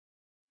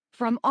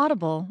From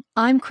Audible,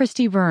 I'm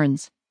Christy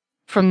Burns.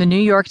 From the New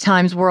York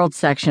Times World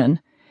section,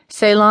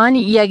 Ceylan,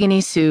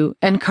 Yeginsu,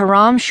 and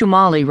Karam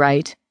Shoumali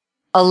write,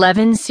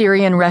 11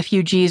 Syrian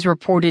refugees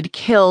reported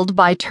killed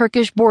by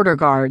Turkish border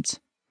guards.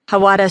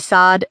 Hawad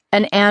Assad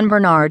and Anne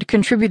Bernard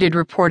contributed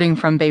reporting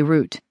from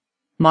Beirut.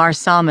 Mar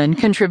Salman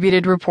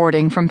contributed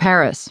reporting from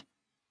Paris.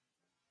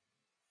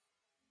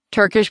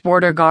 Turkish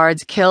border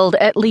guards killed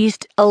at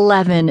least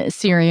 11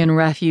 Syrian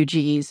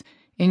refugees,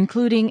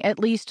 including at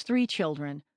least 3 children.